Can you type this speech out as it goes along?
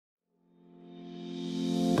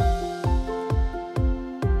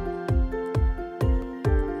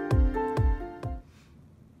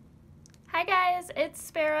it's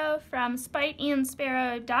Sparrow from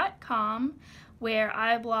spiteandsparrow.com, where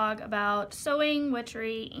I blog about sewing,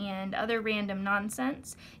 witchery, and other random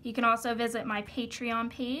nonsense. You can also visit my Patreon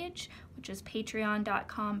page, which is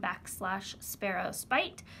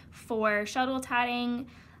patreon.com/sparrowspite, for shuttle tatting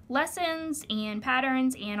lessons and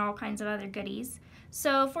patterns and all kinds of other goodies.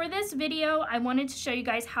 So for this video, I wanted to show you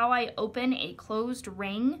guys how I open a closed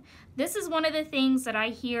ring. This is one of the things that I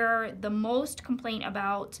hear the most complaint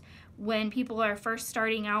about when people are first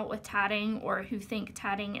starting out with tatting, or who think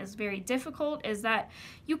tatting is very difficult, is that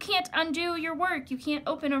you can't undo your work, you can't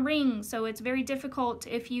open a ring, so it's very difficult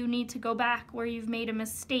if you need to go back where you've made a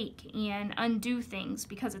mistake and undo things,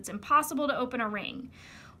 because it's impossible to open a ring.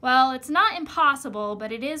 Well, it's not impossible,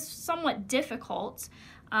 but it is somewhat difficult.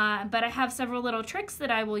 But I have several little tricks that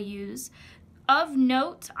I will use. Of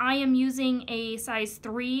note, I am using a size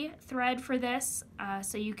 3 thread for this,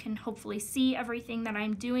 so you can hopefully see everything that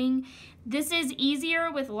I'm doing. This is easier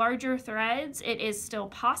with larger threads. It is still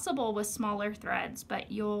possible with smaller threads, but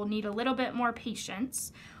you'll need a little bit more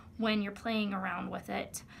patience when you're playing around with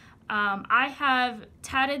it. I have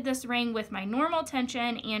tatted this ring with my normal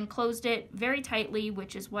tension and closed it very tightly,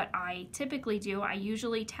 which is what I typically do. I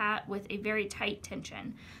usually tat with a very tight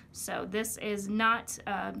tension. So this is not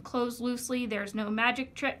closed loosely. There's no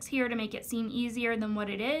magic tricks here to make it seem easier than what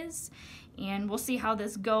it is. And we'll see how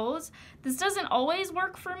this goes. This doesn't always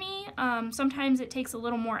work for me. Sometimes it takes a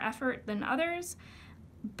little more effort than others.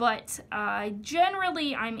 But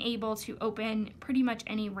generally, I'm able to open pretty much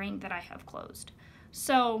any ring that I have closed.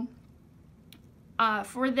 So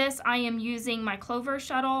for this, I am using my clover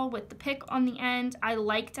shuttle with the pick on the end. I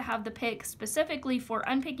like to have the pick specifically for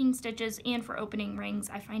unpicking stitches and for opening rings.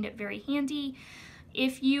 I find it very handy.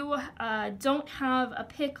 If you don't have a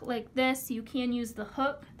pick like this, you can use the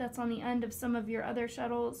hook that's on the end of some of your other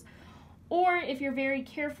shuttles. Or if you're very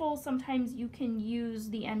careful, sometimes you can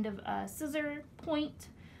use the end of a scissor point,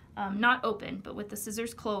 not open, but with the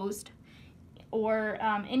scissors closed. Or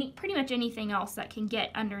pretty much anything else that can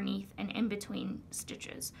get underneath and in between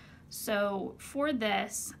stitches. So for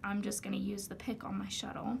this, I'm just going to use the pick on my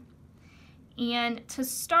shuttle. And to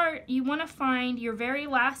start, you want to find your very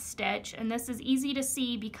last stitch, and this is easy to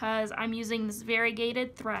see because I'm using this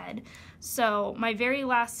variegated thread. So my very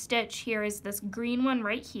last stitch here is this green one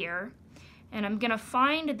right here, and I'm going to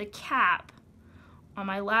find the cap on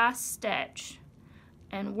my last stitch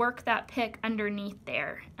and work that pick underneath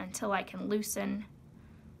there until I can loosen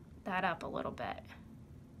that up a little bit.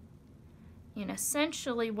 And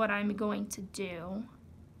essentially what I'm going to do,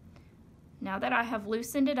 now that I have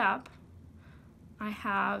loosened it up, I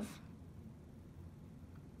have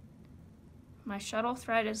my shuttle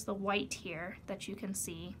thread is the white here that you can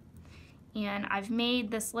see, and I've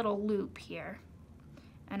made this little loop here,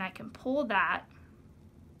 and I can pull that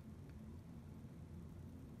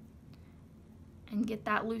and get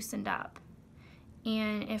that loosened up.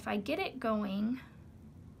 And if I get it going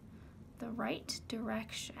the right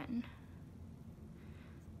direction,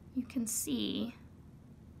 you can see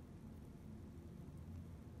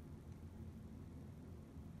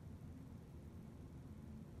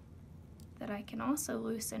that I can also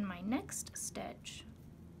loosen my next stitch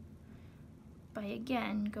by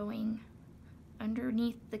again going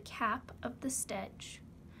underneath the cap of the stitch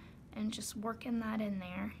and just working that in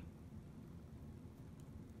there.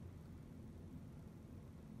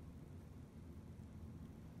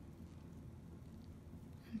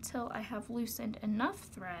 Until I have loosened enough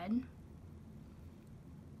thread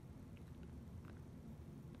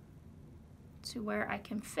to where I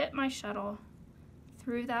can fit my shuttle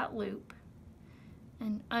through that loop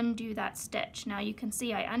and undo that stitch. Now you can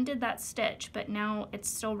see I undid that stitch, but now it's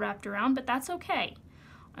still wrapped around, but that's okay.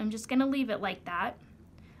 I'm just going to leave it like that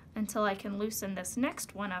until I can loosen this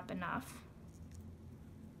next one up enough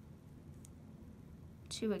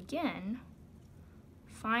to again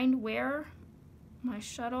find where my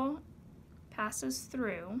shuttle passes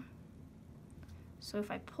through. So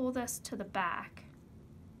if I pull this to the back,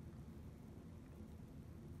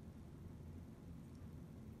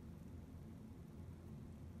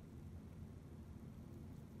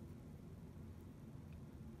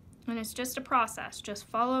 and it's just a process, just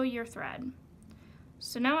follow your thread.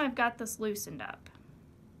 So now I've got this loosened up.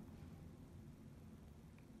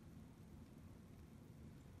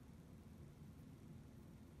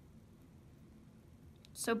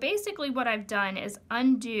 So basically what I've done is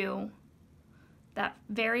undo that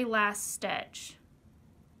very last stitch.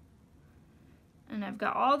 And I've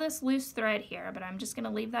got all this loose thread here, but I'm just going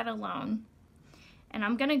to leave that alone. and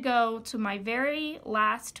I'm gonna go to my very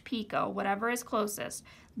last picot, whatever is closest.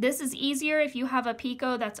 This is easier if you have a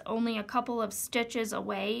picot that's only a couple of stitches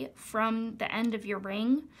away from the end of your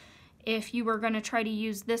ring. If you were gonna try to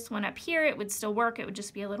use this one up here, it would still work, it would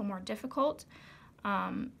just be a little more difficult.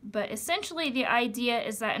 But essentially the idea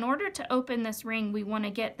is that in order to open this ring, we wanna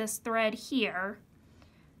get this thread here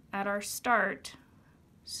at our start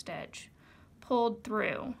stitch pulled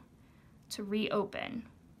through to reopen.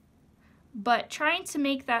 But trying to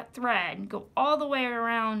make that thread go all the way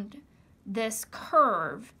around this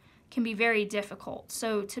curve can be very difficult.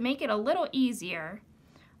 So to make it a little easier,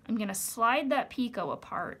 I'm going to slide that picot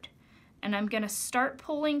apart and I'm going to start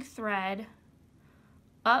pulling thread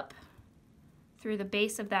up through the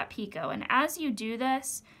base of that picot. And as you do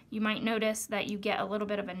this, you might notice that you get a little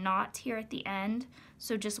bit of a knot here at the end.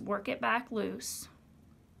 So just work it back loose.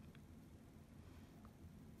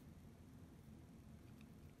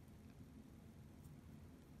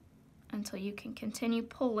 Until you can continue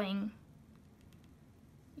pulling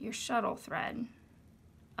your shuttle thread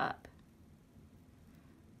up.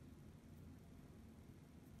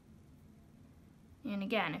 And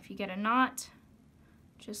again, if you get a knot,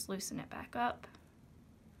 just loosen it back up.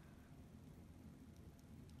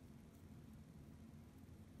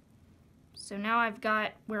 So now I've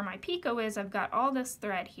got where my picot is, I've got all this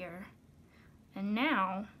thread here. And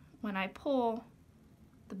now when I pull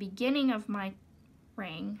the beginning of my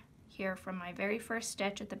ring here from my very first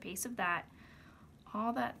stitch at the base of that,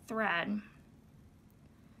 all that thread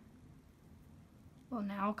will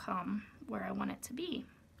now come where I want it to be.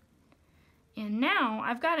 And now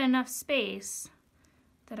I've got enough space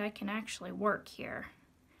that I can actually work here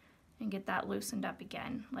and get that loosened up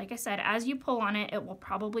again. Like I said, as you pull on it, it will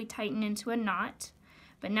probably tighten into a knot,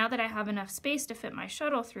 but now that I have enough space to fit my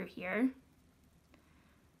shuttle through here,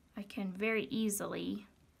 I can very easily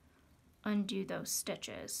undo those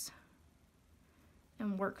stitches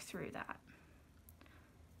and work through that.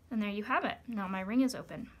 And there you have it. Now my ring is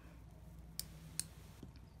open.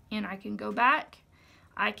 And I can go back.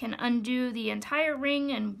 I can undo the entire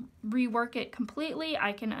ring and rework it completely.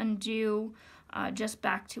 I can undo just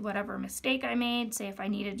back to whatever mistake I made. Say if I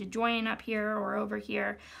needed to join up here or over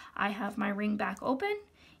here, I have my ring back open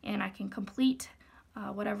and I can complete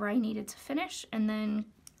whatever I needed to finish and then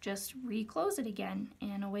just reclose it again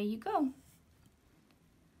and away you go.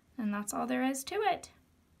 And that's all there is to it.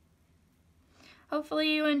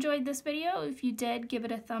 Hopefully you enjoyed this video. If you did, give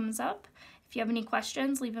it a thumbs up. If you have any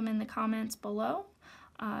questions, leave them in the comments below.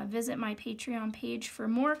 Visit my Patreon page for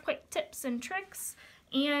more quick tips and tricks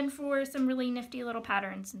and for some really nifty little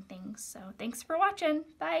patterns and things. So thanks for watching.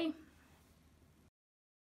 Bye.